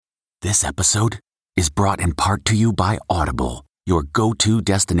This episode is brought in part to you by Audible, your go-to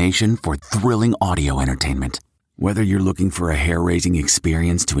destination for thrilling audio entertainment. Whether you're looking for a hair-raising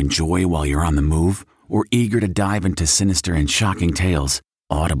experience to enjoy while you're on the move or eager to dive into sinister and shocking tales,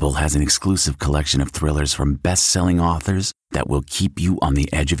 Audible has an exclusive collection of thrillers from best-selling authors that will keep you on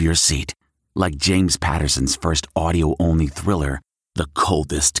the edge of your seat. Like James Patterson's first audio-only thriller, The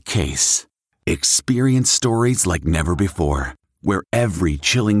Coldest Case. Experience stories like never before, where every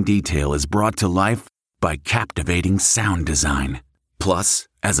chilling detail is brought to life by captivating sound design. Plus,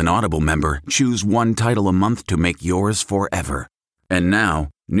 as an Audible member, choose one title a month to make yours forever. And now,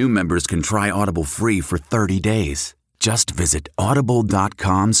 new members can try Audible free for 30 days. Just visit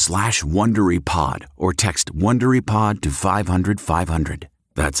audible.com/WonderyPod or text WonderyPod to 500-500.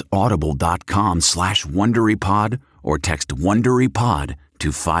 That's audible.com/WonderyPod or text WonderyPod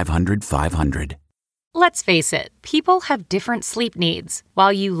to 500-500. Let's face it, people have different sleep needs.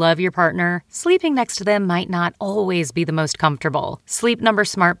 While you love your partner, sleeping next to them might not always be the most comfortable. Sleep Number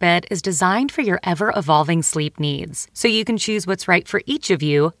Smart Bed is designed for your ever-evolving sleep needs, so you can choose what's right for each of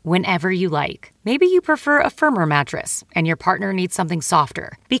you whenever you like. Maybe you prefer a firmer mattress, and your partner needs something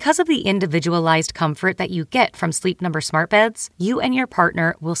softer. Because of the individualized comfort that you get from Sleep Number Smart Beds, you and your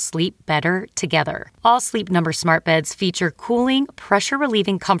partner will sleep better together. All Sleep Number Smart Beds feature cooling,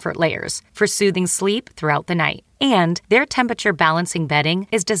 pressure-relieving comfort layers for soothing sleep throughout the night. And their temperature-balancing bedding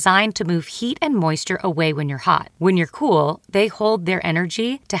is designed to move heat and moisture away when you're hot. When you're cool, they hold their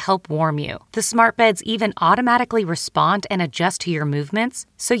energy to help warm you. The smart beds even automatically respond and adjust to your movements,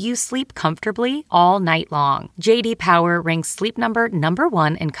 so you sleep comfortably all night long. J.D. Power ranks Sleep Number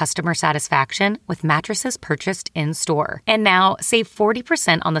 #1 in customer satisfaction with mattresses purchased in-store. And now, save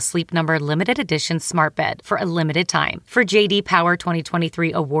 40% on the Sleep Number Limited Edition Smart Bed for a limited time. For J.D. Power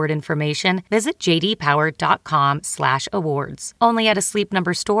 2023 award information, visit jdpower.com/awards. Only at a Sleep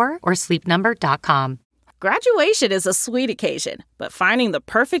Number store or sleepnumber.com. Graduation is a sweet occasion, but finding the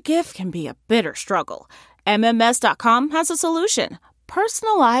perfect gift can be a bitter struggle. MMS.com has a solution.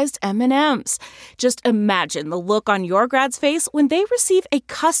 Personalized M&Ms. Just imagine the look on your grad's face when they receive a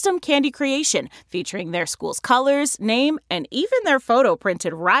custom candy creation featuring their school's colors, name, and even their photo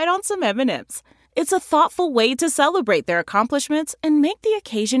printed right on some M&Ms. It's a thoughtful way to celebrate their accomplishments and make the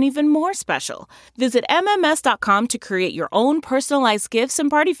occasion even more special. Visit MMS.com to create your own personalized gifts and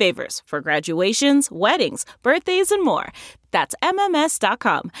party favors for graduations, weddings, birthdays, and more. That's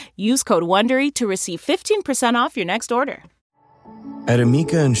MMS.com. Use code WONDERY to receive 15% off your next order. At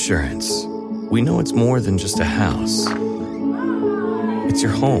Amica Insurance, we know it's more than just a house. It's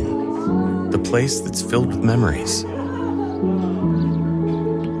your home, the place that's filled with memories.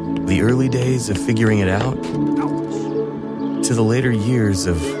 The early days of figuring it out to the later years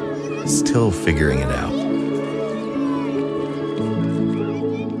of still figuring it out.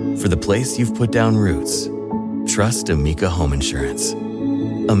 For the place you've put down roots, trust Amica Home Insurance.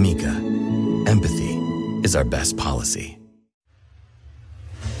 Amica, empathy is our best policy.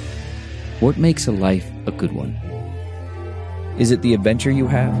 What makes a life a good one? Is it the adventure you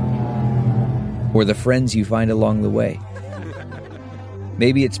have? Or the friends you find along the way?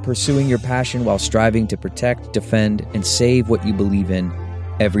 Maybe it's pursuing your passion while striving to protect, defend, and save what you believe in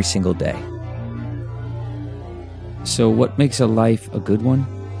every single day. So what makes a life a good one?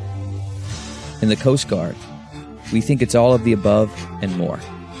 In the Coast Guard, we think it's all of the above and more.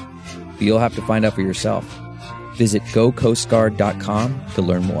 But you'll have to find out for yourself. Visit gocoastguard.com to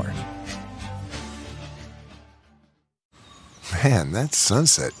learn more. Man, that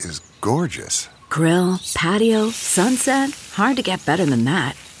sunset is gorgeous. Grill, patio, sunset. Hard to get better than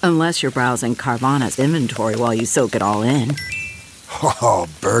that. Unless you're browsing Carvana's inventory while you soak it all in. Oh,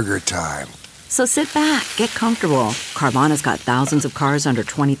 burger time. So sit back, get comfortable. Carvana's got thousands of cars under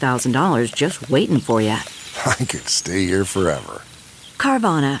 $20,000 just waiting for you. I could stay here forever.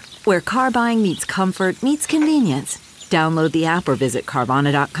 Carvana, where car buying meets comfort meets convenience. Download the app or visit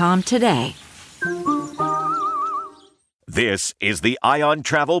Carvana.com today. This is the Ion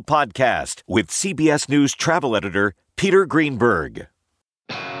Travel Podcast with CBS News travel editor Peter Greenberg.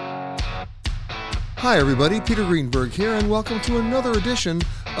 Hi, everybody. Peter Greenberg here, and welcome to another edition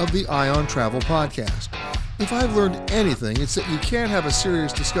of the Ion Travel Podcast. If I've learned anything, it's that you can't have a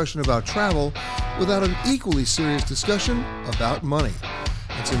serious discussion about travel without an equally serious discussion about money.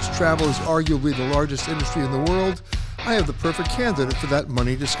 And since travel is arguably the largest industry in the world, I have the perfect candidate for that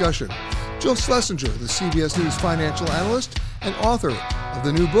money discussion. Jill Schlesinger, the CBS News financial analyst and author of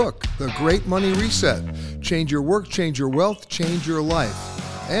the new book, The Great Money Reset. Change your work, change your wealth, change your life.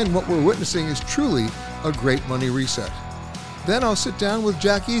 And what we're witnessing is truly a great money reset. Then I'll sit down with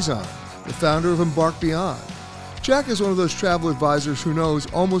Jack Ezon, the founder of Embark Beyond. Jack is one of those travel advisors who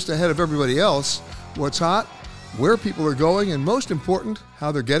knows almost ahead of everybody else what's hot, where people are going, and most important,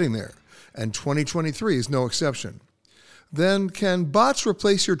 how they're getting there. And 2023 is no exception. Then, can bots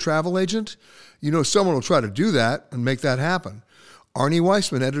replace your travel agent? You know someone will try to do that and make that happen. Arnie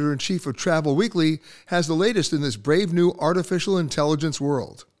Weissman, editor-in-chief of Travel Weekly, has the latest in this brave new artificial intelligence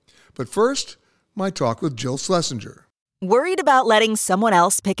world. But first, my talk with Jill Schlesinger. Worried about letting someone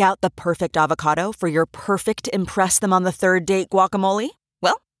else pick out the perfect avocado for your perfect impress-them-on-the-third-date guacamole?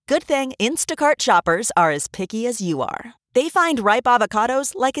 Well, good thing Instacart shoppers are as picky as you are. They find ripe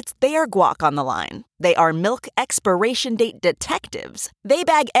avocados like it's their guac on the line. They are milk expiration date detectives. They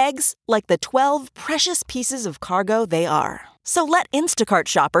bag eggs like the 12 precious pieces of cargo they are. So let Instacart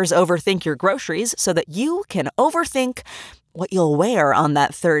shoppers overthink your groceries so that you can overthink what you'll wear on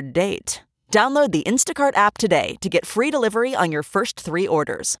that third date. Download the Instacart app today to get free delivery on your first 3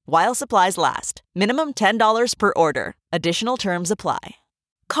 orders, while supplies last. Minimum $10 per order. Additional terms apply.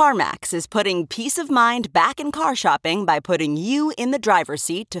 CarMax is putting peace of mind back in car shopping by putting you in the driver's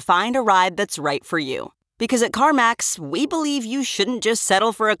seat to find a ride that's right for you. Because at CarMax, we believe you shouldn't just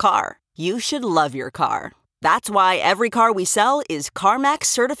settle for a car. You should love your car. That's why every car we sell is CarMax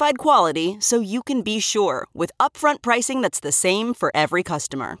certified quality, so you can be sure with upfront pricing that's the same for every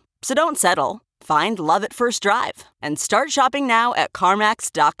customer. So don't settle. Find love at first drive and start shopping now at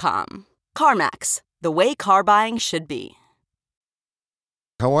CarMax.com. CarMax, the way car buying should be.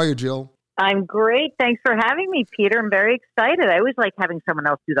 How are you, Jill? I'm great. Thanks for having me, Peter. I'm very excited. I always like having someone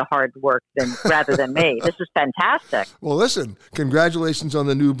else do the hard work rather than me. This is fantastic. Well, listen, congratulations on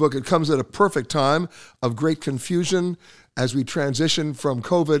the new book. It comes at a perfect time of great confusion as we transition from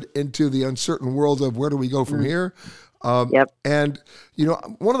COVID into the uncertain world of where do we go from here. Yep. And, you know,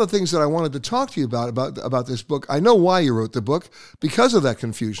 one of the things that I wanted to talk to you about this book, I know why you wrote the book, because of that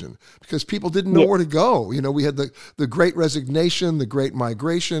confusion, because people didn't know where to go. You know, we had the Great Resignation, the Great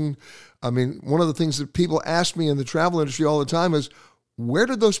Migration. I mean, one of the things that people ask me in the travel industry all the time is, where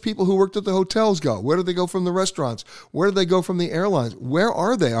did those people who worked at the hotels go? Where did they go from the restaurants? Where did they go from the airlines? Where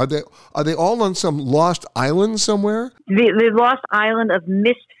are they? Are they all on some lost island somewhere? The lost island of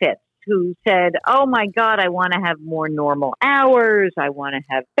misfits who said, oh my God, I want to have more normal hours. I want to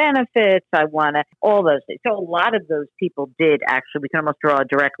have benefits. I want to, all those things. So a lot of those people did actually, we can almost draw a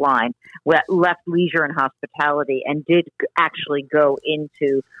direct line, left leisure and hospitality and did actually go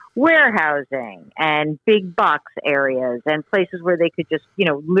into warehousing and big box areas and places where they could just, you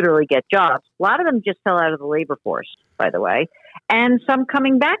know, literally get jobs. A lot of them just fell out of the labor force, by the way, and some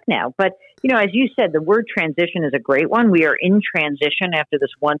coming back now. But, you know, as you said, the word transition is a great one. We are in transition after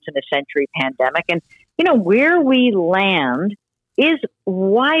this once-in-a-century pandemic. And, you know, where we land is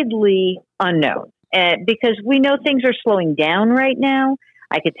widely unknown because we know things are slowing down right now.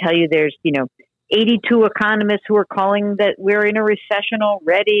 I could tell you there's, you know, 82 economists who are calling that we're in a recession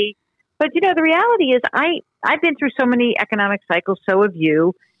already. But, you know, the reality is I've been through so many economic cycles, so have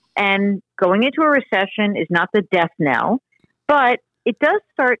you. And going into a recession is not the death knell, but it does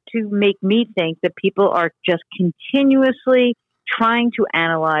start to make me think that people are just continuously trying to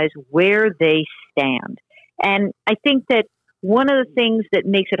analyze where they stand. And I think that one of the things that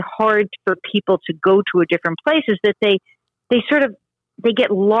makes it hard for people to go to a different place is that they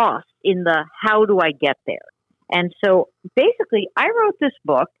get lost in the how do I get there. And so basically I wrote this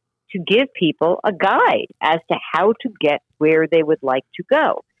book to give people a guide as to how to get where they would like to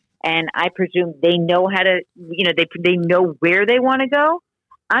go. And I presume they know how to, you know, they know where they want to go.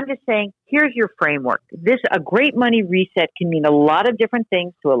 I'm just saying, here's your framework. A great money reset can mean a lot of different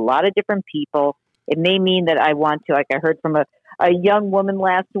things to a lot of different people. It may mean that I want to, like I heard from a young woman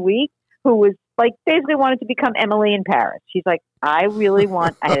last week who was like, basically wanted to become Emily in Paris. She's like, I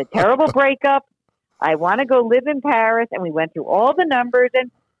had a terrible breakup. I want to go live in Paris. And we went through all the numbers. And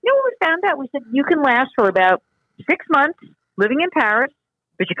you know what we found out? We said, you can last for about 6 months living in Paris,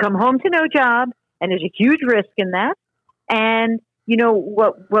 but you come home to no job, and there's a huge risk in that. And, you know,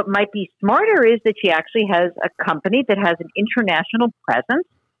 what might be smarter is that she actually has a company that has an international presence.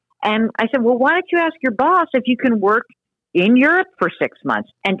 And I said, well, why don't you ask your boss if you can work in Europe for 6 months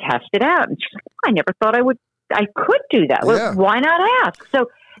and test it out? And she's like, oh, I never thought I could do that. Well, yeah. Why not ask? So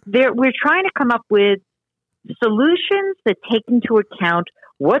we're trying to come up with solutions that take into account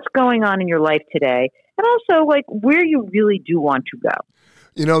what's going on in your life today and also like where you really do want to go.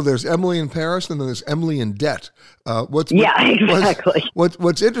 You know, there's Emily in Paris and then there's Emily in debt. Exactly.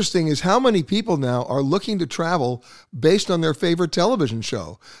 What's interesting is how many people now are looking to travel based on their favorite television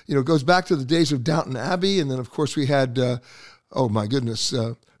show. You know, it goes back to the days of Downton Abbey. And then, of course, we had,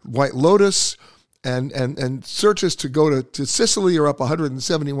 White Lotus and searches to go to Sicily are up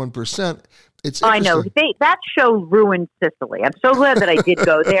 171%. It's I know. That show ruined Sicily. I'm so glad that I did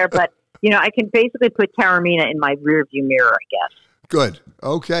go there, but, I can basically put Taormina in my rearview mirror, I guess. Good.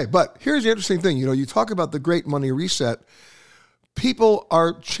 Okay. But here's the interesting thing. You talk about the Great Money Reset. People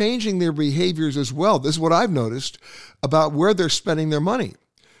are changing their behaviors as well. This is what I've noticed about where they're spending their money.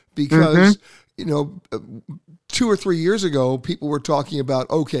 Because, 2 or 3 years ago, people were talking about,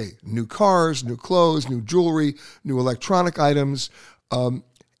 okay, new cars, new clothes, new jewelry, new electronic items. And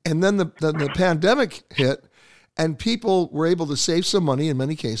then the pandemic hit, and people were able to save some money in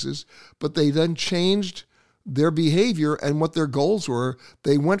many cases, but they then changed their behavior and what their goals were.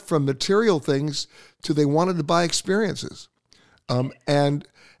 They went from material things to they wanted to buy experiences. And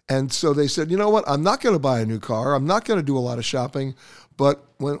so they said, you know what, I'm not going to buy a new car. I'm not going to do a lot of shopping. But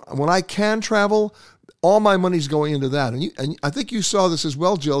when I can travel, all my money's going into that. And I think you saw this as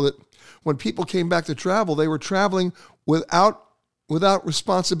well, Jill, that when people came back to travel, they were traveling without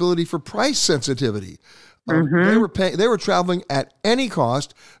responsibility for price sensitivity. They were traveling at any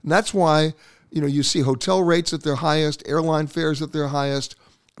cost. And that's why, you see hotel rates at their highest, airline fares at their highest.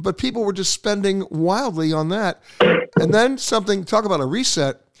 But people were just spending wildly on that. And then talk about a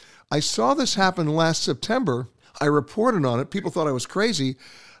reset. I saw this happen last September. I reported on it. People thought I was crazy.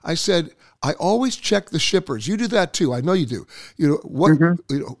 I said, I always check the shippers. You do that too. I know you do.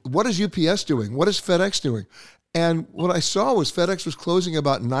 What is UPS doing? What is FedEx doing? And what I saw was FedEx was closing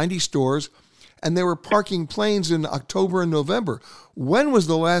about 90 stores, and they were parking planes in October and November. When was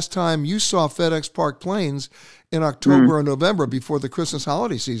the last time you saw FedEx park planes in October and November before the Christmas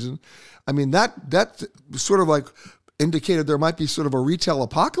holiday season? I mean, that sort of like indicated there might be sort of a retail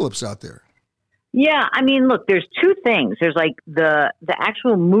apocalypse out there. Yeah, I mean, look, there's two things. There's like the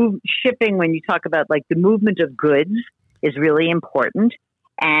actual shipping when you talk about like the movement of goods is really important.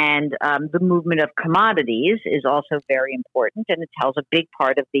 And the movement of commodities is also very important, and it tells a big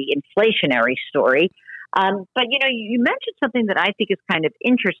part of the inflationary story. But, you mentioned something that I think is kind of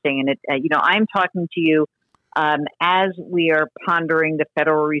interesting, and I'm talking to you as we are pondering the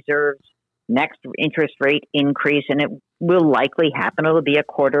Federal Reserve's next interest rate increase, and it will likely happen. It'll be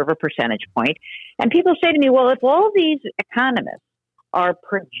 0.25 percentage point. And people say to me, well, if all of these economists are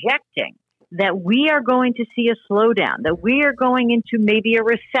projecting that we are going to see a slowdown, that we are going into maybe a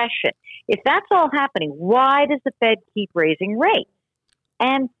recession, if that's all happening, why does the Fed keep raising rates?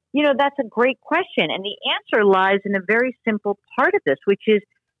 And, that's a great question. And the answer lies in a very simple part of this, which is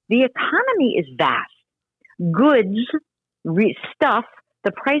the economy is vast. Goods, stuff,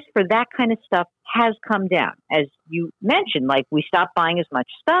 the price for that kind of stuff has come down. As you mentioned, like we stopped buying as much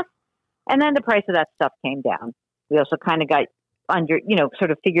stuff, and then the price of that stuff came down. We also kind of got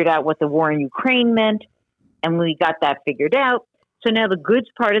sort of figured out what the war in Ukraine meant, and we got that figured out. So now the goods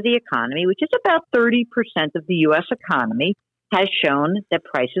part of the economy, which is about 30% of the U.S. economy, has shown that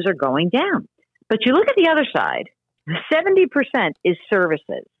prices are going down. But you look at the other side, 70% is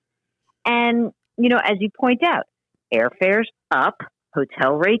services. And, as you point out, airfares up,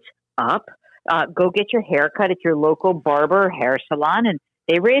 hotel rates up, go get your hair cut at your local barber or hair salon, and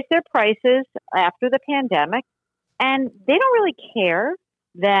they raised their prices after the pandemic. And they don't really care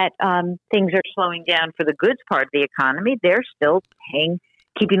that things are slowing down for the goods part of the economy. They're still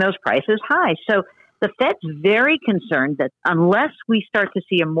keeping those prices high. So the Fed's very concerned that unless we start to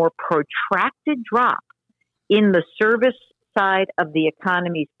see a more protracted drop in the service side of the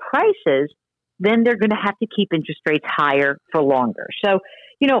economy's prices, then they're going to have to keep interest rates higher for longer. So,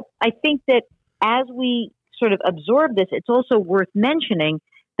 I think that as we sort of absorb this, it's also worth mentioning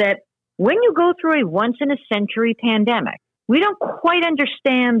that when you go through a once-in-a-century pandemic, we don't quite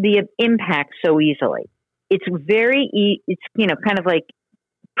understand the impact so easily. It's kind of like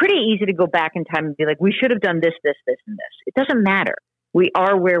pretty easy to go back in time and be like, we should have done this, this, this, and this. It doesn't matter. We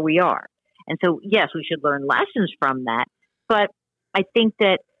are where we are. And so, yes, we should learn lessons from that. But I think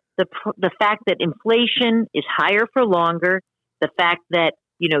that the fact that inflation is higher for longer, the fact that,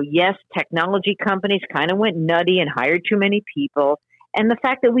 yes, technology companies kind of went nutty and hired too many people, and the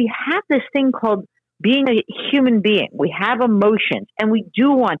fact that we have this thing called being a human being. We have emotions, and we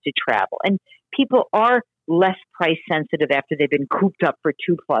do want to travel. And people are less price sensitive after they've been cooped up for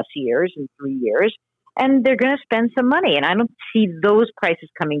 2+ years and 3 years. And they're going to spend some money. And I don't see those prices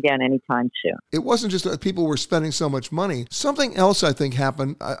coming down anytime soon. It wasn't just that people were spending so much money. Something else I think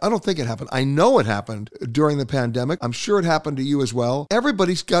happened. I don't think it happened. I know it happened during the pandemic. I'm sure it happened to you as well.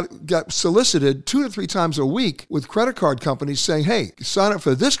 Everybody's got solicited 2 to 3 times a week with credit card companies saying, hey, sign up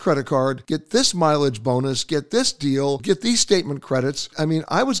for this credit card, get this mileage bonus, get this deal, get these statement credits. I mean,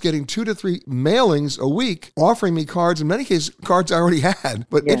 I was getting 2 to 3 mailings a week offering me cards, in many cases, cards I already had.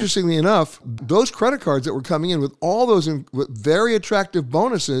 But interestingly enough, those credit credit cards that were coming in with all those with very attractive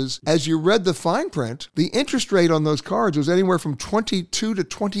bonuses. As you read the fine print, the interest rate on those cards was anywhere from 22 to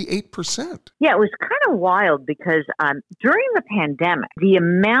 28%. Yeah, it was kind of wild because during the pandemic, the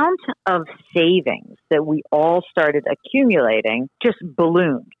amount of savings that we all started accumulating just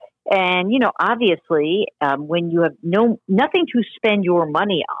ballooned. And, obviously, when you have nothing to spend your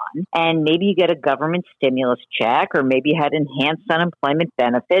money on, and maybe you get a government stimulus check, or maybe you had enhanced unemployment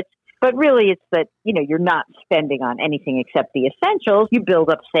benefits, but really it's that, you're not spending on anything except the essentials, you build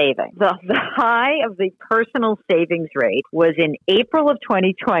up savings. The high of the personal savings rate was in April of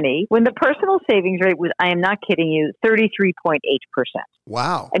 2020, when the personal savings rate was, I am not kidding you, 33.8%.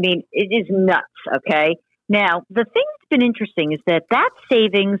 Wow. I mean, it is nuts, okay? Now, the thing that's been interesting is that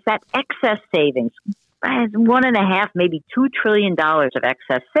savings, that excess savings, $1.5, maybe $2 trillion of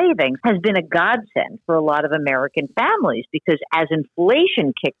excess savings has been a godsend for a lot of American families, because as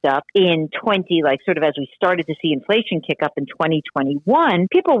inflation kicked up in as we started to see inflation kick up in 2021,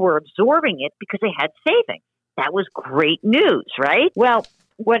 people were absorbing it because they had savings. That was great news, right? Well,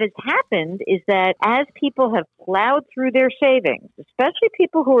 what has happened is that as people have plowed through their savings, especially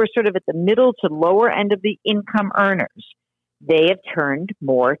people who are sort of at the middle to lower end of the income earners, they have turned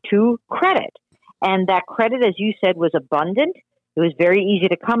more to credit. And that credit, as you said, was abundant. It was very easy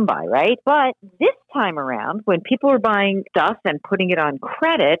to come by, right? But this time around, when people are buying stuff and putting it on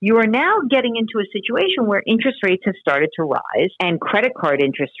credit, you are now getting into a situation where interest rates have started to rise, and credit card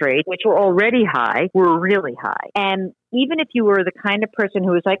interest rates, which were already high, were really high. And even if you were the kind of person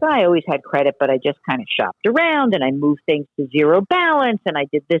who was like, I always had credit, but I just kind of shopped around and I moved things to zero balance and I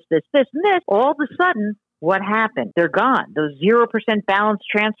did this, and this, all of a sudden, what happened? They're gone. Those 0% balance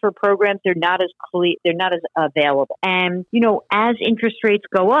transfer programs, they're not as available. And, as interest rates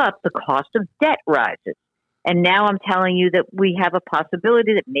go up, the cost of debt rises. And now I'm telling you that we have a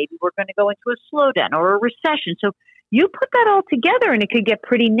possibility that maybe we're going to go into a slowdown or a recession. So you put that all together and it could get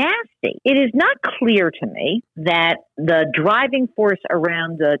pretty nasty. It is not clear to me that the driving force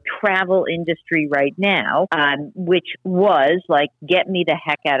around the travel industry right now, which was like, get me the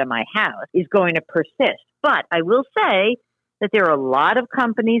heck out of my house, is going to persist. But I will say that there are a lot of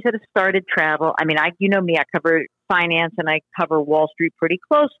companies that have started travel. I mean, I cover finance and I cover Wall Street pretty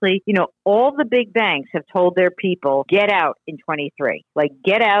closely. All the big banks have told their people, get out in 23. Like,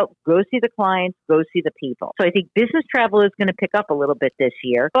 get out, go see the clients, go see the people. So I think business travel is going to pick up a little bit this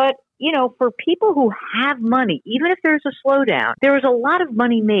year. But, for people who have money, even if there's a slowdown, there was a lot of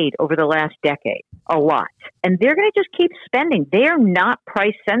money made over the last decade, a lot. And they're going to just keep spending. They are not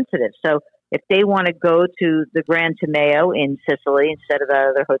price sensitive. So if they want to go to the Gran Tomeo in Sicily instead of the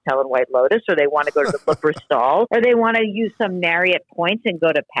other hotel in White Lotus, or they want to go to the Le Bristol, or they want to use some Marriott points and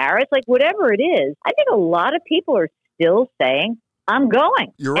go to Paris, like whatever it is, I think a lot of people are still saying, I'm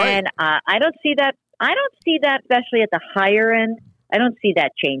going. You're right. And I don't see that, especially at the higher end. I don't see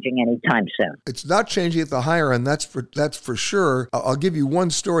that changing anytime soon. It's not changing at the higher end, that's for sure. I'll give you one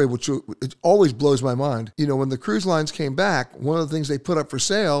story, which it always blows my mind. When the cruise lines came back, one of the things they put up for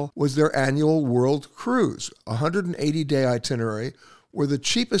sale was their annual world cruise, 180-day itinerary, where the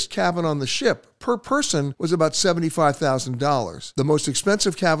cheapest cabin on the ship per person was about $75,000. The most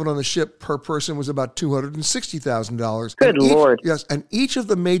expensive cabin on the ship per person was about $260,000. Good Lord. Yes, and each of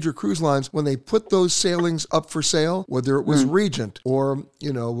the major cruise lines, when they put those sailings up for sale, whether it was Regent or,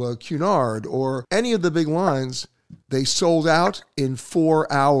 Cunard or any of the big lines, they sold out in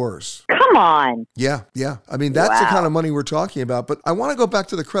 4 hours. Come on. Yeah. I mean, that's the kind of money we're talking about. But I want to go back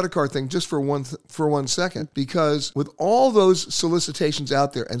to the credit card thing just for one second, because with all those solicitations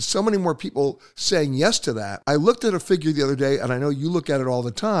out there and so many more people saying yes to that, I looked at a figure the other day, and I know you look at it all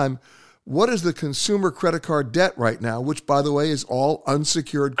the time. What is the consumer credit card debt right now, which, by the way, is all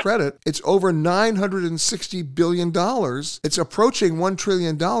unsecured credit? It's over $960 billion. It's approaching $1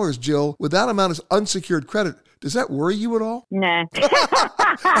 trillion, Jill, with that amount of unsecured credit. Does that worry you at all? Nah.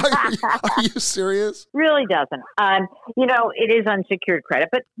 Are you serious? Really doesn't. It is unsecured credit,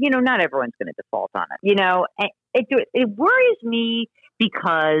 but, not everyone's going to default on it. It worries me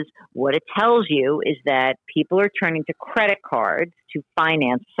because what it tells you is that people are turning to credit cards to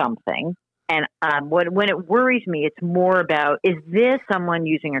finance something. And when it worries me, it's more about, is this someone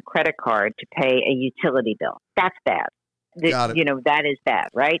using a credit card to pay a utility bill? That's bad. Got it. That is bad,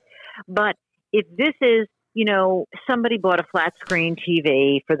 right? But if this is, somebody bought a flat screen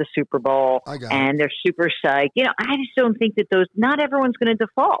TV for the Super Bowl and they're super psyched. I just don't think that not everyone's going to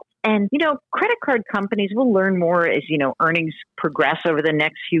default. And, credit card companies will learn more as, earnings progress over the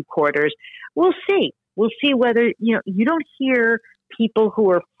next few quarters. We'll see. We'll see whether, you don't hear people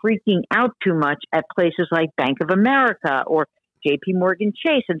who are freaking out too much at places like Bank of America or JP Morgan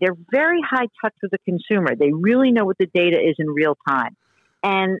Chase, and they're very high touch with the consumer. They really know what the data is in real time.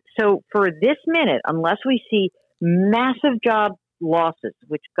 And so for this minute, unless we see massive job losses,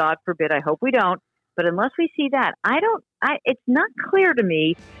 which God forbid, I hope we don't, but unless we see that, it's not clear to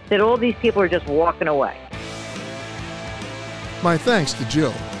me that all these people are just walking away. My thanks to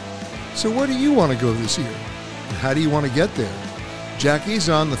Jill. So where do you want to go this year? And how do you want to get there? Jack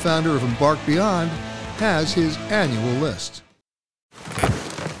Ezon, the founder of Embark Beyond, has his annual list.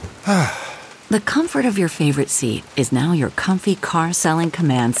 The comfort of your favorite seat is now your comfy car selling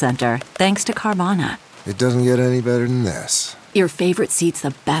command center, thanks to Carvana. It doesn't get any better than this. Your favorite seat's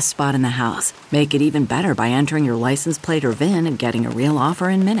the best spot in the house. Make it even better by entering your license plate or VIN and getting a real offer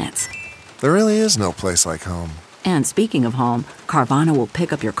in minutes. There really is no place like home. And speaking of home, Carvana will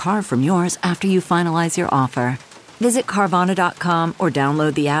pick up your car from yours after you finalize your offer. Visit Carvana.com or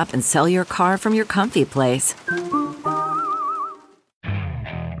download the app and sell your car from your comfy place.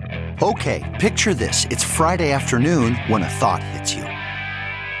 Okay, picture this. It's Friday afternoon when a thought hits you.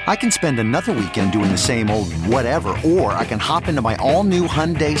 I can spend another weekend doing the same old whatever, or I can hop into my all-new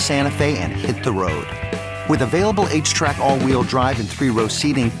Hyundai Santa Fe and hit the road. With available H-Track all-wheel drive and 3-row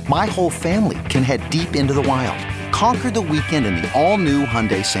seating, my whole family can head deep into the wild. Conquer the weekend in the all-new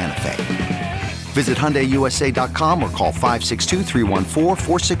Hyundai Santa Fe. Visit HyundaiUSA.com or call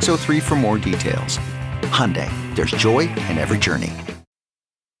 562-314-4603 for more details. Hyundai, there's joy in every journey.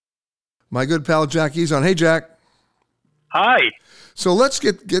 My good pal Jack Ezon. Hey, Jack. Hi. So let's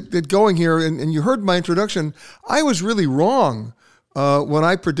get going here. And you heard my introduction. I was really wrong when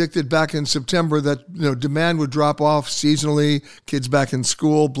I predicted back in September that demand would drop off seasonally, kids back in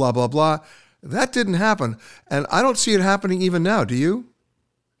school, blah, blah, blah. That didn't happen. And I don't see it happening even now. Do you?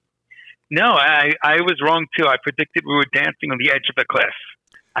 No, I was wrong too. I predicted we were dancing on the edge of a cliff.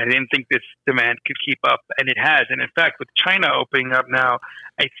 I didn't think this demand could keep up, and it has. And in fact, with China opening up now,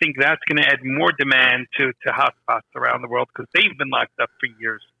 I think that's going to add more demand to hotspots around the world because they've been locked up for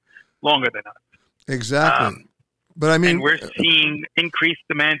years, longer than us. Exactly. But I mean, and we're seeing increased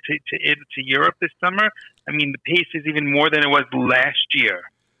demand to Europe this summer. I mean, the pace is even more than it was last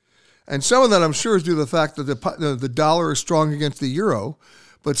year. And some of that, I'm sure, is due to the fact that the dollar is strong against the euro.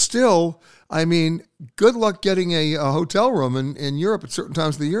 But still, I mean, good luck getting a hotel room in Europe at certain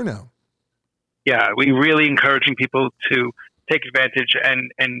times of the year now. Yeah, we're really encouraging people to take advantage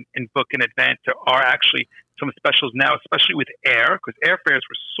and book in advance. There are actually some specials now, especially with air, because airfares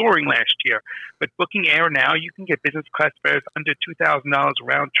were soaring last year. But booking air now, you can get business class fares under $2,000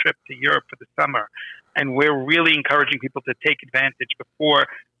 round trip to Europe for the summer. And we're really encouraging people to take advantage before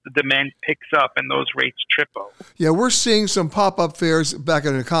the demand picks up and those rates triple. Yeah, we're seeing some pop-up fares back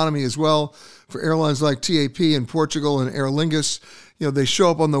in economy as well for airlines like TAP in Portugal and Aer Lingus. They show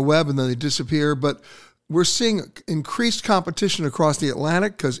up on the web and then they disappear. But we're seeing increased competition across the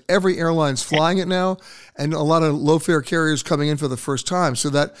Atlantic because every airline's flying it now, and a lot of low-fare carriers coming in for the first time. So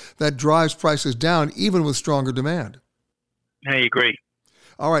that drives prices down even with stronger demand. I agree.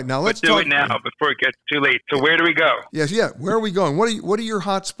 All right, now let's do it now before it gets too late. So where do we go? Yes, where are we going? What are your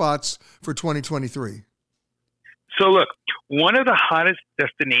hot spots for 2023? So look, one of the hottest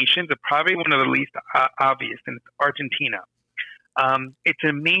destinations, and probably one of the least obvious, and it's Argentina. It's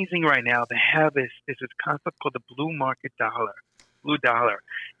amazing right now. They have this concept called the blue market dollar, blue dollar,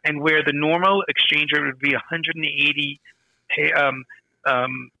 and where the normal exchange rate would be 180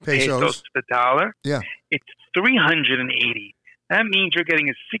 pesos to the dollar. Yeah, it's 380. That means you're getting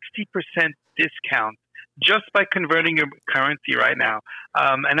a 60% discount just by converting your currency right now.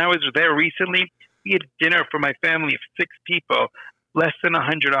 And I was there recently. We had dinner for my family of 6 people, less than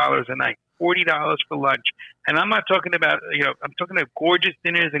 $100 a night, $40 for lunch. And I'm not talking about, I'm talking about gorgeous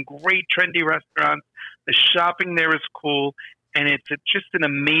dinners and great trendy restaurants. The shopping there is cool. And it's just an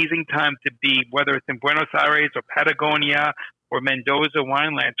amazing time to be, whether it's in Buenos Aires or Patagonia or Mendoza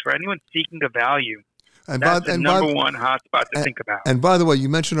winelands, for anyone seeking the value. That's the number one hotspot to think about. And by the way, you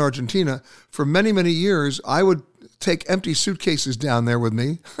mentioned Argentina. For many, many years, I would take empty suitcases down there with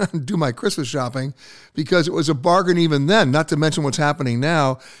me and do my Christmas shopping because it was a bargain even then, not to mention what's happening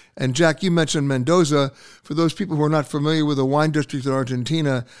now. And Jack, you mentioned Mendoza. For those people who are not familiar with the wine district in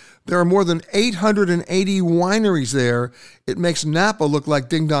Argentina, there are more than 880 wineries there. It makes Napa look like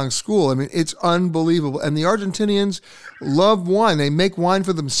Ding Dong School. I mean, it's unbelievable. And the Argentinians love wine. They make wine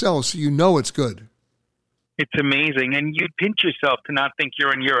for themselves, so you know it's good. It's amazing, and you'd pinch yourself to not think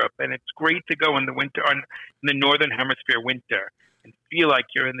you're in Europe. And it's great to go in the winter, in the northern hemisphere winter, and feel like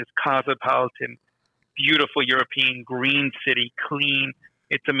you're in this cosmopolitan, beautiful European green city, clean.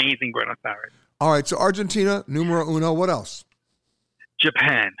 It's amazing, Buenos Aires. All right, so Argentina, numero uno. What else?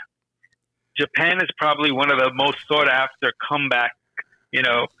 Japan. Japan is probably one of the most sought after comeback,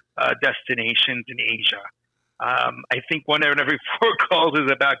 destinations in Asia. I think 1 out of every 4 calls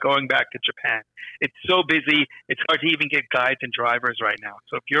is about going back to Japan. It's so busy, it's hard to even get guides and drivers right now.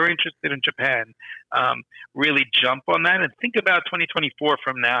 So if you're interested in Japan, really jump on that and think about 2024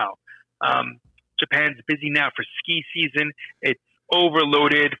 from now. Japan's busy now for ski season. It's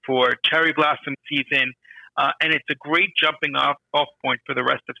overloaded for cherry blossom season. And it's a great jumping off point for the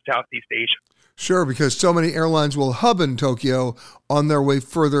rest of Southeast Asia. Sure, because so many airlines will hub in Tokyo on their way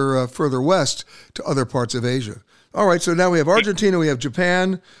further west to other parts of Asia. All right, so now we have Argentina, we have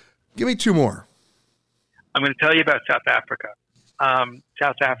Japan. Give me 2 more. I'm going to tell you about South Africa.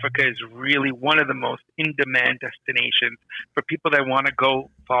 South Africa is really one of the most in-demand destinations for people that want to go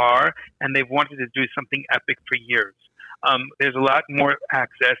far, and they've wanted to do something epic for years. There's a lot more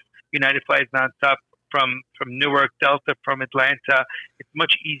access. United flies nonstop from Newark, Delta from Atlanta. It's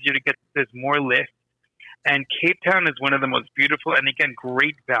much easier to get. There's more lift. And Cape Town is one of the most beautiful and, again,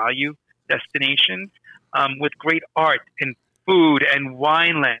 great value destinations with great art and food and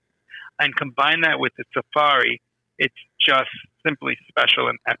wineland. And combine that with the safari, it's just simply special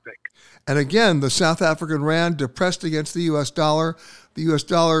and epic. And again, the South African rand depressed against the U.S. dollar. The U.S.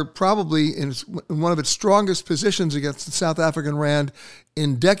 dollar probably in one of its strongest positions against the South African rand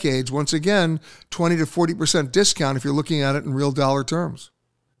in decades. Once again, 20 to 40% discount if you're looking at it in real dollar terms.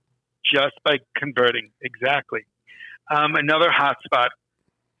 Just by converting, exactly. Another hot spot,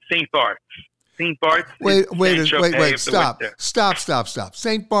 St. Bart's. St. Bart's. Wait! Stop!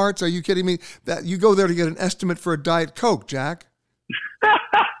 St. Bart's? Are you kidding me? That you go there to get an estimate for a Diet Coke, Jack?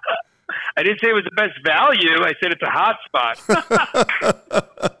 I didn't say it was the best value. I said it's a hot spot.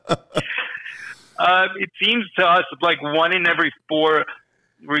 It seems to us like 1 in every 4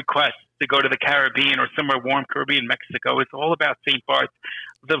 requests to go to the Caribbean or somewhere warm, Caribbean, Mexico. It's all about St. Bart's.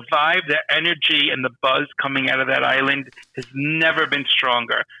 The vibe, the energy, and the buzz coming out of that island has never been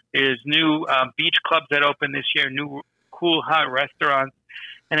stronger. There's new beach clubs that open this year, new cool, hot restaurants.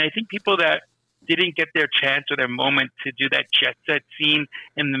 And I think people that didn't get their chance or their moment to do that jet set scene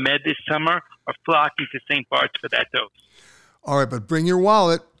in the Med this summer are flocking to St. Bart's for that dose. All right, but bring your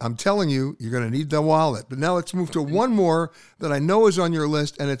wallet. I'm telling you, you're going to need the wallet. But now let's move to one more that I know is on your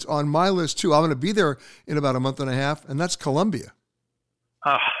list, and it's on my list too. I'm going to be there in about a month and a half, and that's Colombia.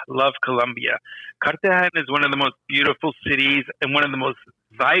 Love Colombia. Cartagena is one of the most beautiful cities and one of the most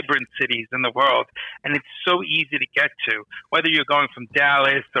vibrant cities in the world. And it's so easy to get to. Whether you're going from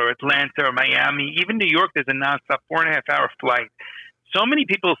Dallas or Atlanta or Miami, even New York, there's a nonstop 4.5-hour flight. So many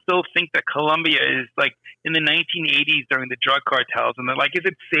people still think that Colombia is like in the 1980s during the drug cartels. And they're like, is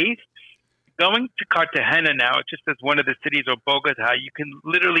it safe? Going to Cartagena now, just as one of the cities, or Bogota, you can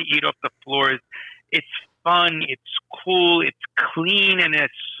literally eat off the floors. It's fun, it's cool, it's clean, and it has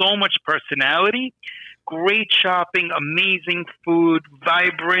so much personality. Great shopping, amazing food,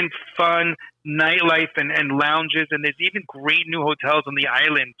 vibrant, fun nightlife and lounges. And there's even great new hotels on the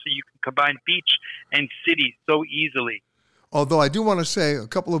island, so you can combine beach and city so easily. Although I do want to say a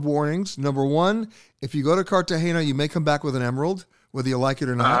couple of warnings. Number one, if you go to Cartagena, you may come back with an emerald, whether you like it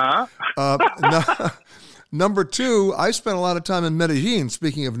or not. Number two, I spent a lot of time in Medellin,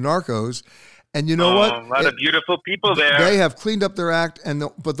 speaking of narcos, and you know what? A lot of beautiful people there. They have cleaned up their act,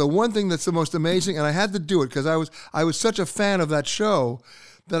 but the one thing that's the most amazing, and I had to do it because I was such a fan of that show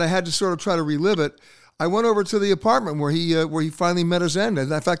that I had to sort of try to relive it. I went over to the apartment where he finally met his end.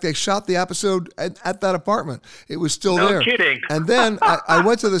 And in fact, they shot the episode at that apartment. It was still there. No kidding. And then I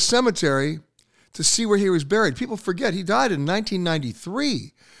went to the cemetery to see where he was buried. People forget he died in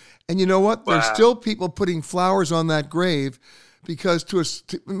 1993. And you know what? Wow. There's still people putting flowers on that grave because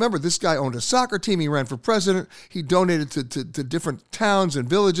remember, this guy owned a soccer team. He ran for president. He donated to different towns and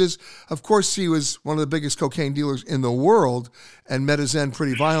villages. Of course, he was one of the biggest cocaine dealers in the world and met his end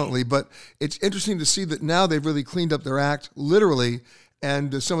pretty violently. But it's interesting to see that now they've really cleaned up their act, literally,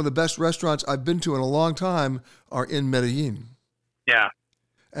 and some of the best restaurants I've been to in a long time are in Medellin. Yeah,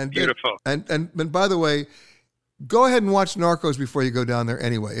 and beautiful. And by the way, go ahead and watch Narcos before you go down there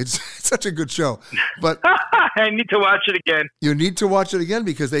anyway. It's such a good show. But I need to watch it again. You need to watch it again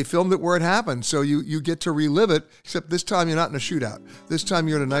because they filmed it where it happened. So you get to relive it, except this time you're not in a shootout. This time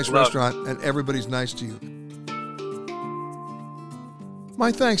you're in a nice restaurant and everybody's nice to you.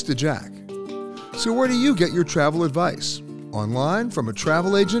 My thanks to Jack. So where do you get your travel advice? Online, from a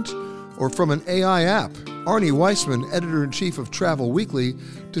travel agent, or from an AI app? Arnie Weissman, editor-in-chief of Travel Weekly,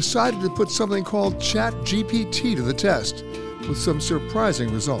 decided to put something called ChatGPT to the test with some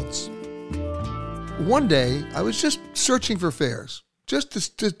surprising results. One day, I was just searching for fares,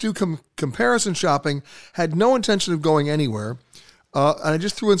 just to do comparison shopping, had no intention of going anywhere. and I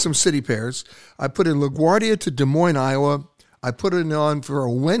just threw in some city pairs. I put in LaGuardia to Des Moines, Iowa. I put it on for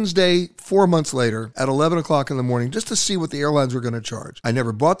a Wednesday 4 months later at 11 o'clock in the morning just to see what the airlines were going to charge. I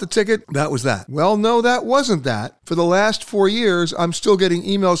never bought the ticket. That was that. Well, no, that wasn't that. For the last 4 years, I'm still getting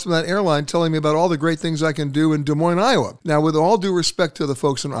emails from that airline telling me about all the great things I can do in Des Moines, Iowa. Now, with all due respect to the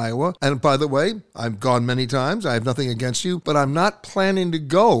folks in Iowa, and by the way, I've gone many times. I have nothing against you, but I'm not planning to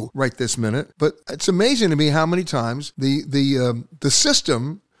go right this minute. But it's amazing to me how many times the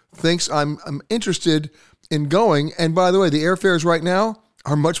system thinks I'm interested in going. And by the way, the airfares right now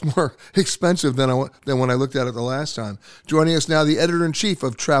are much more expensive than when I looked at it the last time. Joining us now, the editor-in-chief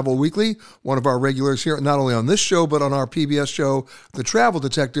of Travel Weekly, one of our regulars here, not only on this show, but on our PBS show, The Travel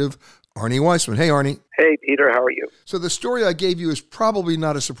Detective, Arnie Weissman. Hey, Arnie. Hey, Peter. How are you? So the story I gave you is probably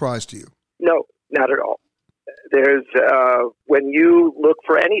not a surprise to you. No, not at all. There's, when you look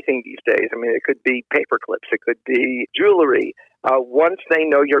for anything these days, I mean, it could be paper clips, it could be jewelry. Once they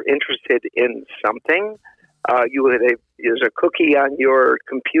know you're interested in something, there's a cookie on your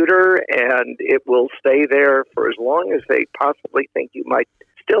computer, and it will stay there for as long as they possibly think you might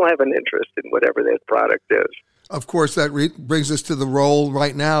still have an interest in whatever that product is. Of course, that brings us to the role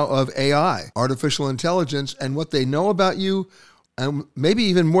right now of AI, artificial intelligence, and what they know about you, and maybe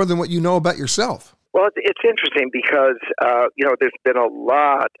even more than what you know about yourself. Well, it's interesting because, there's been a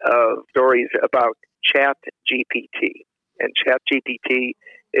lot of stories about ChatGPT, and ChatGPT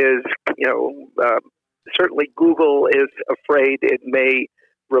is, certainly Google is afraid it may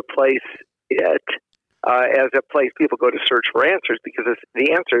replace it as a place people go to search for answers, because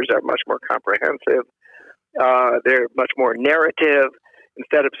the answers are much more comprehensive. They're much more narrative.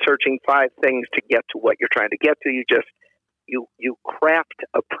 Instead of searching 5 things to get to what you're trying to get to, you craft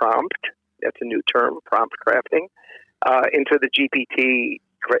a prompt. That's a new term, prompt crafting, into the ChatGPT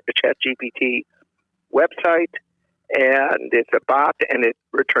website, and it's a bot, and it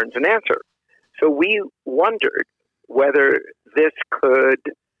returns an answer. So we wondered whether this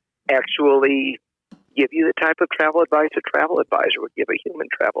could actually give you the type of travel advice a travel advisor would give a human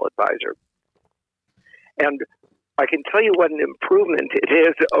travel advisor. And I can tell you what an improvement it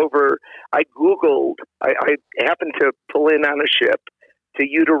is over, I happened to pull in on a ship to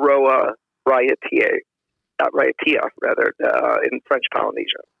Utaroa Raiatea, in French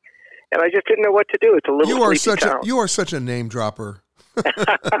Polynesia. And I just didn't know what to do. It's a little sleepy town. You are such a name dropper.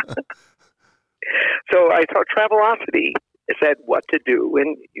 So I thought Travelocity said what to do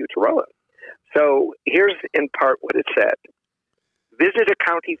in Utaroa. So here's in part what it said. Visit a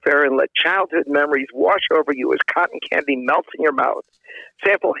county fair and let childhood memories wash over you as cotton candy melts in your mouth.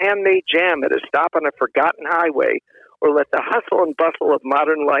 Sample handmade jam at a stop on a forgotten highway, or let the hustle and bustle of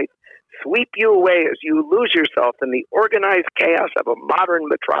modern life sweep you away as you lose yourself in the organized chaos of a modern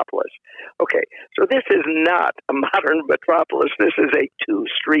metropolis. Okay, so this is not a modern metropolis. This is a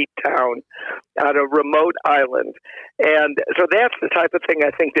 2-street town on a remote island. And so that's the type of thing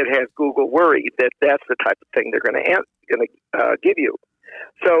I think that has Google worried, that's the type of thing they're going to give you.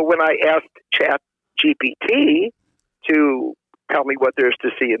 So when I asked ChatGPT to tell me what there's to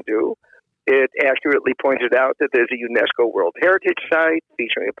see and do, it accurately pointed out that there's a UNESCO World Heritage Site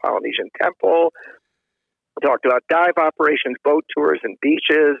featuring a Polynesian temple. It talked about dive operations, boat tours and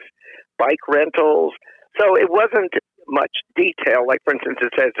beaches, bike rentals. So it wasn't much detail. Like, for instance,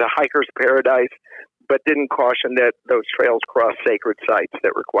 it says a hiker's paradise, but didn't caution that those trails cross sacred sites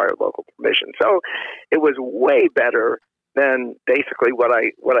that require local permission. So it was way better than basically what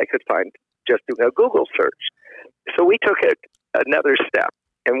I could find just doing a Google search. So we took it another step.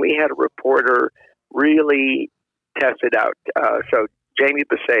 And we had a reporter really test it out. So Jamie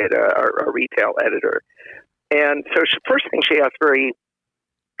Besaid, our retail editor. And so first thing she asked very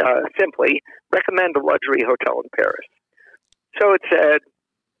simply, recommend a luxury hotel in Paris. So it said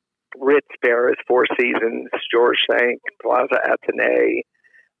Ritz Paris, Four Seasons, Georges V, Plaza Athénée,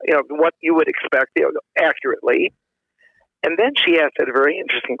 what you would expect accurately. And then she asked a very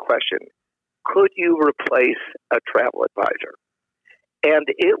interesting question. Could you replace a travel advisor? And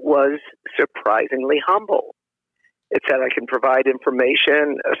it was surprisingly humble. It said, I can provide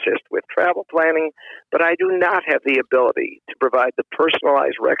information, assist with travel planning, but I do not have the ability to provide the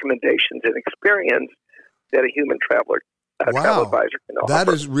personalized recommendations and experience that a human travel advisor can offer. That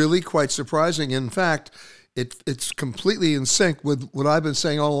is really quite surprising. In fact, it's completely in sync with what I've been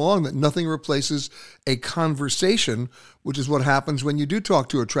saying all along, that nothing replaces a conversation, which is what happens when you do talk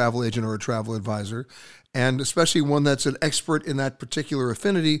to a travel agent or a travel advisor, and especially one that's an expert in that particular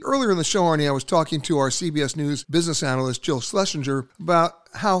affinity. Earlier in the show, Arnie, I was talking to our CBS News business analyst, Jill Schlesinger, about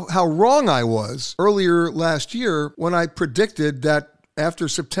how wrong I was earlier last year when I predicted that after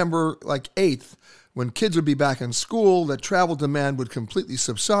September 8th, when kids would be back in school, that travel demand would completely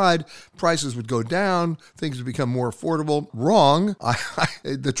subside, prices would go down, things would become more affordable. Wrong.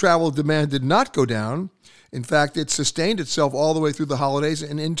 The travel demand did not go down. In fact, it sustained itself all the way through the holidays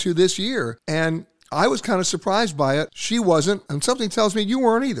and into this year. And I was kind of surprised by it. She wasn't, and something tells me you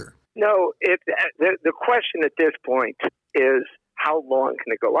weren't either. No, the question at this point is, how long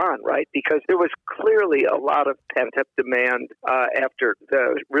can it go on, right? Because there was clearly a lot of pent-up demand after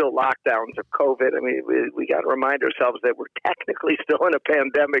the real lockdowns of COVID. I mean, we got to remind ourselves that we're technically still in a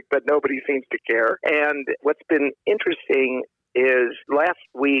pandemic, but nobody seems to care. And what's been interesting is last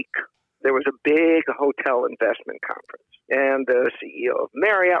week there was a big hotel investment conference. And the CEO of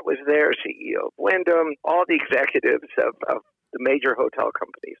Marriott was there, CEO of Wyndham, all the executives of the major hotel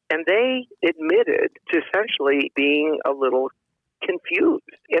companies. And they admitted to essentially being a little confused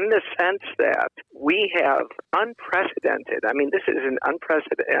in the sense that we have unprecedented, I mean, this is an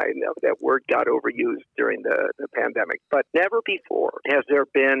unprecedented, I know that word got overused during the pandemic, but never before has there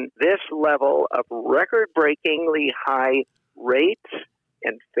been this level of record-breakingly high rates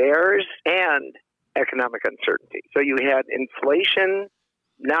and fares and economic uncertainty. So you had inflation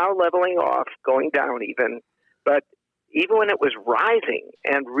now leveling off, going down even, but even when it was rising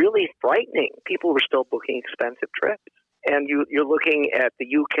and really frightening, people were still booking expensive trips. And you're looking at the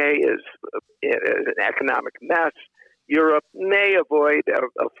UK as an economic mess. Europe may avoid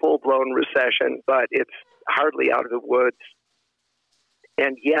a full-blown recession, but it's hardly out of the woods.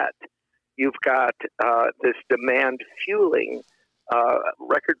 And yet, you've got this demand fueling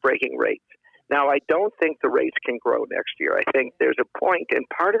record-breaking rates. Now, I don't think the rates can grow next year. I think there's a point, and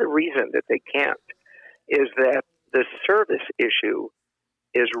part of the reason that they can't is that the service issue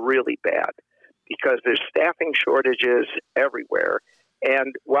is really bad, because there's staffing shortages everywhere.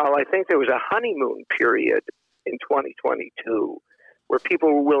 And while I think there was a honeymoon period in 2022 where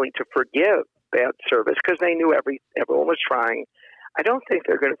people were willing to forgive bad service because they knew everyone was trying, I don't think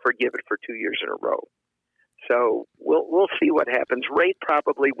they're going to forgive it for 2 years in a row. So we'll see what happens. Rate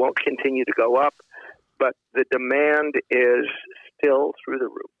probably won't continue to go up, but the demand is still through the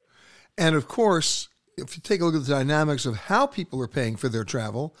roof. And of course, if you take a look at the dynamics of how people are paying for their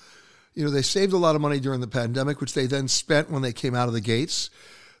travel, you know, they saved a lot of money during the pandemic, which they then spent when they came out of the gates.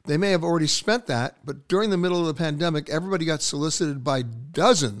 They may have already spent that, but during the middle of the pandemic, everybody got solicited by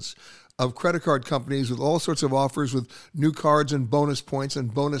dozens of credit card companies with all sorts of offers with new cards and bonus points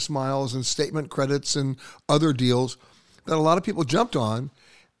and bonus miles and statement credits and other deals that a lot of people jumped on.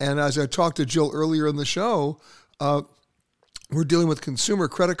 And as I talked to Jill earlier in the show, we're dealing with consumer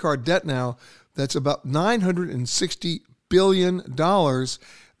credit card debt now that's about $960 billion.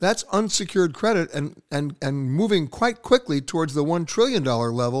 That's unsecured credit and moving quite quickly towards the $1 trillion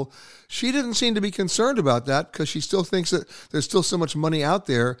level. She didn't seem to be concerned about that because she still thinks that there's still so much money out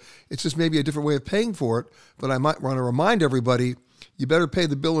there. It's just maybe a different way of paying for it. But I might want to remind everybody, you better pay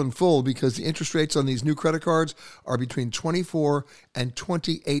the bill in full because the interest rates on these new credit cards are between 24 and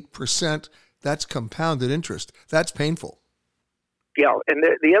 28%. That's compounded interest. That's painful. Yeah, and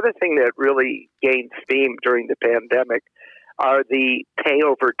the other thing that really gained steam during the pandemic are the pay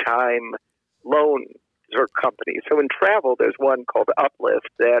over time loans or companies. So in travel, there's one called Uplift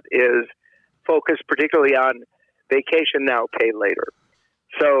that is focused particularly on vacation now, pay later.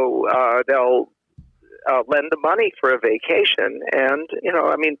 So they'll lend the money for a vacation. And, you know,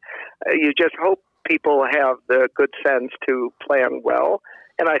 I mean, you just hope people have the good sense to plan well.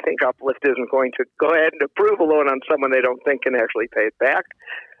 And I think Uplift isn't going to go ahead and approve a loan on someone they don't think can actually pay it back.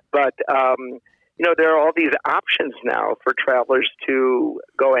 But, you know, there are all these options now for travelers to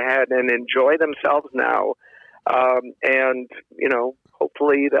go ahead and enjoy themselves now. And, you know,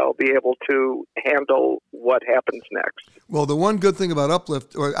 hopefully they'll be able to handle what happens next. Well, the one good thing about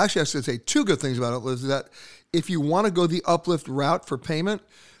Uplift, or actually I should say two good things about Uplift, is that if you want to go the Uplift route for payment,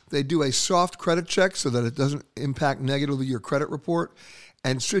 they do a soft credit check so that it doesn't impact negatively your credit report.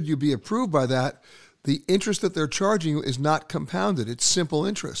 And should you be approved by that, the interest that they're charging you is not compounded. It's simple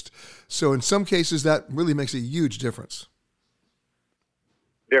interest. So in some cases, that really makes a huge difference.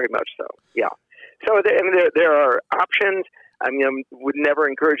 Very much so, yeah. So there are options. I mean, I would never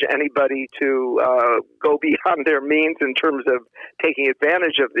encourage anybody to go beyond their means in terms of taking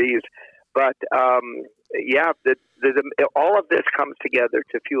advantage of these. But, yeah, all of this comes together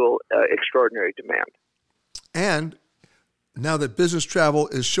to fuel extraordinary demand. And now that business travel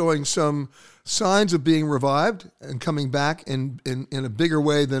is showing some signs of being revived and coming back in a bigger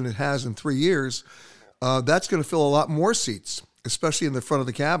way than it has in 3 years, that's going to fill a lot more seats, especially in the front of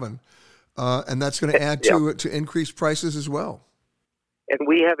the cabin. And that's going to add to increased prices as well. And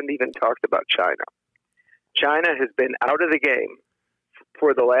we haven't even talked about China. China has been out of the game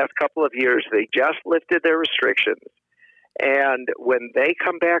for the last couple of years. They just lifted their restrictions. And when they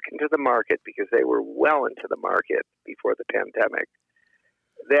come back into the market, because they were well into the market before the pandemic,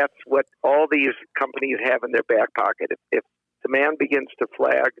 that's what all these companies have in their back pocket. If demand begins to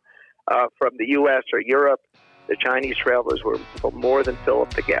flag from the U.S. or Europe, the Chinese travelers will more than fill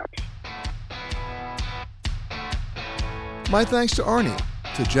up the gaps. My thanks to Arnie,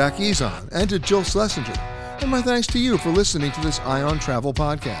 to Jack Ezon, and to Jill Schlesinger. And my thanks to you for listening to this Ion Travel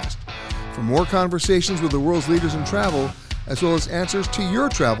podcast. For more conversations with the world's leaders in travel, as well as answers to your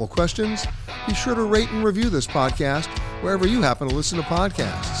travel questions, be sure to rate and review this podcast wherever you happen to listen to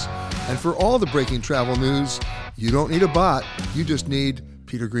podcasts. And for all the breaking travel news, you don't need a bot, you just need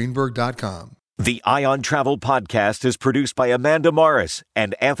petergreenberg.com. The Ion Travel Podcast is produced by Amanda Morris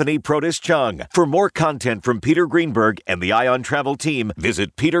and Anthony Protis-Chung. For more content from Peter Greenberg and the Ion Travel team,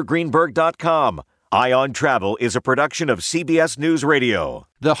 visit petergreenberg.com. Ion Travel is a production of CBS News Radio.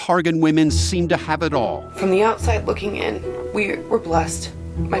 The Hargan women seem to have it all. From the outside looking in, we were blessed.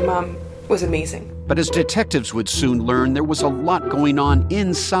 My mom was amazing. But as detectives would soon learn, there was a lot going on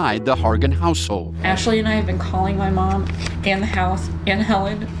inside the Hargan household. Ashley and I have been calling my mom and the house and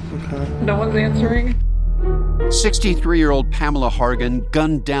Helen. Okay. No one's answering. 63-year-old Pamela Hargan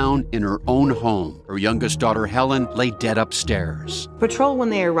gunned down in her own home. Her youngest daughter, Helen, lay dead upstairs. Patrol, when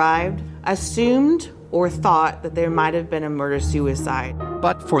they arrived, assumed or thought that there might have been a murder-suicide.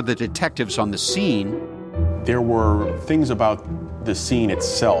 But for the detectives on the scene, there were things about the scene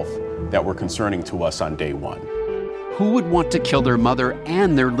itself that were concerning to us on day one. Who would want to kill their mother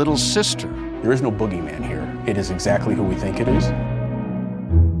and their little sister? There is no boogeyman here. It is exactly who we think it is.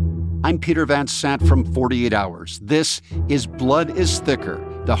 I'm Peter Van Sant from 48 Hours. This is Blood is Thicker,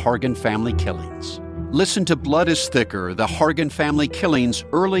 the Hargan Family Killings. Listen to Blood is Thicker, the Hargan Family Killings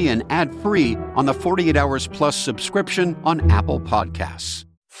early and ad-free on the 48 Hours Plus subscription on Apple Podcasts.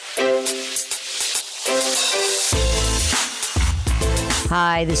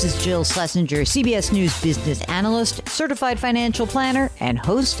 Hi, this is Jill Schlesinger, CBS News business analyst, certified financial planner, and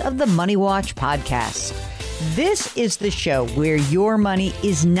host of the Money Watch podcast. This is the show where your money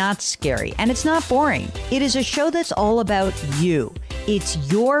is not scary and it's not boring. It is a show that's all about you. It's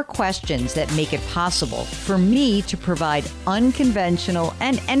your questions that make it possible for me to provide unconventional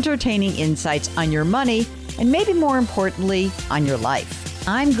and entertaining insights on your money and maybe more importantly, on your life.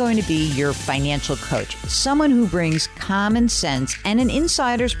 I'm going to be your financial coach, someone who brings common sense and an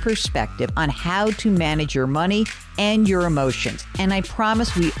insider's perspective on how to manage your money and your emotions. And I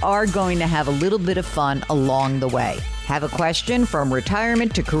promise we are going to have a little bit of fun along the way. Have a question from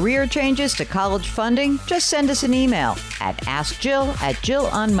retirement to career changes to college funding? Just send us an email at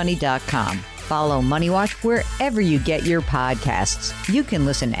askjill@jillonmoney.com. Follow Money Watch wherever you get your podcasts. You can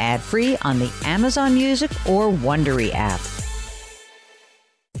listen ad-free on the Amazon Music or Wondery app.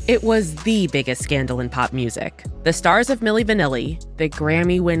 It was the biggest scandal in pop music. The stars of Milli Vanilli, the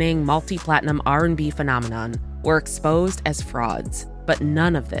Grammy-winning multi-platinum R&B phenomenon, were exposed as frauds. But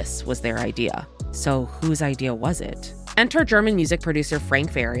none of this was their idea. So whose idea was it? Enter German music producer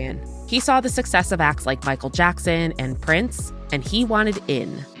Frank Farian. He saw the success of acts like Michael Jackson and Prince, and he wanted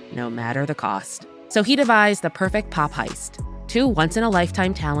in, no matter the cost. So he devised the perfect pop heist. Two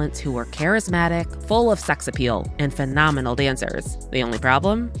once-in-a-lifetime talents who were charismatic, full of sex appeal, and phenomenal dancers. The only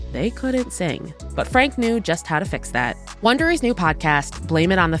problem? They couldn't sing. But Frank knew just how to fix that. Wondery's new podcast,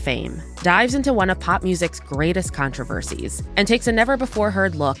 Blame It on the Fame, dives into one of pop music's greatest controversies and takes a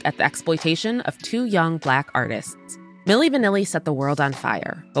never-before-heard look at the exploitation of two young Black artists. Milli Vanilli set the world on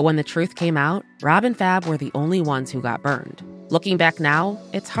fire, but when the truth came out, Rob and Fab were the only ones who got burned. Looking back now,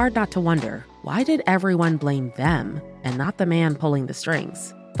 it's hard not to wonder, why did everyone blame them and not the man pulling the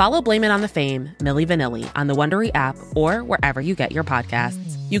strings? Follow Blame It on the Fame, Milli Vanilli, on the Wondery app or wherever you get your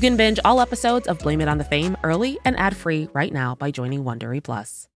podcasts. You can binge all episodes of Blame It on the Fame early and ad-free right now by joining Wondery Plus.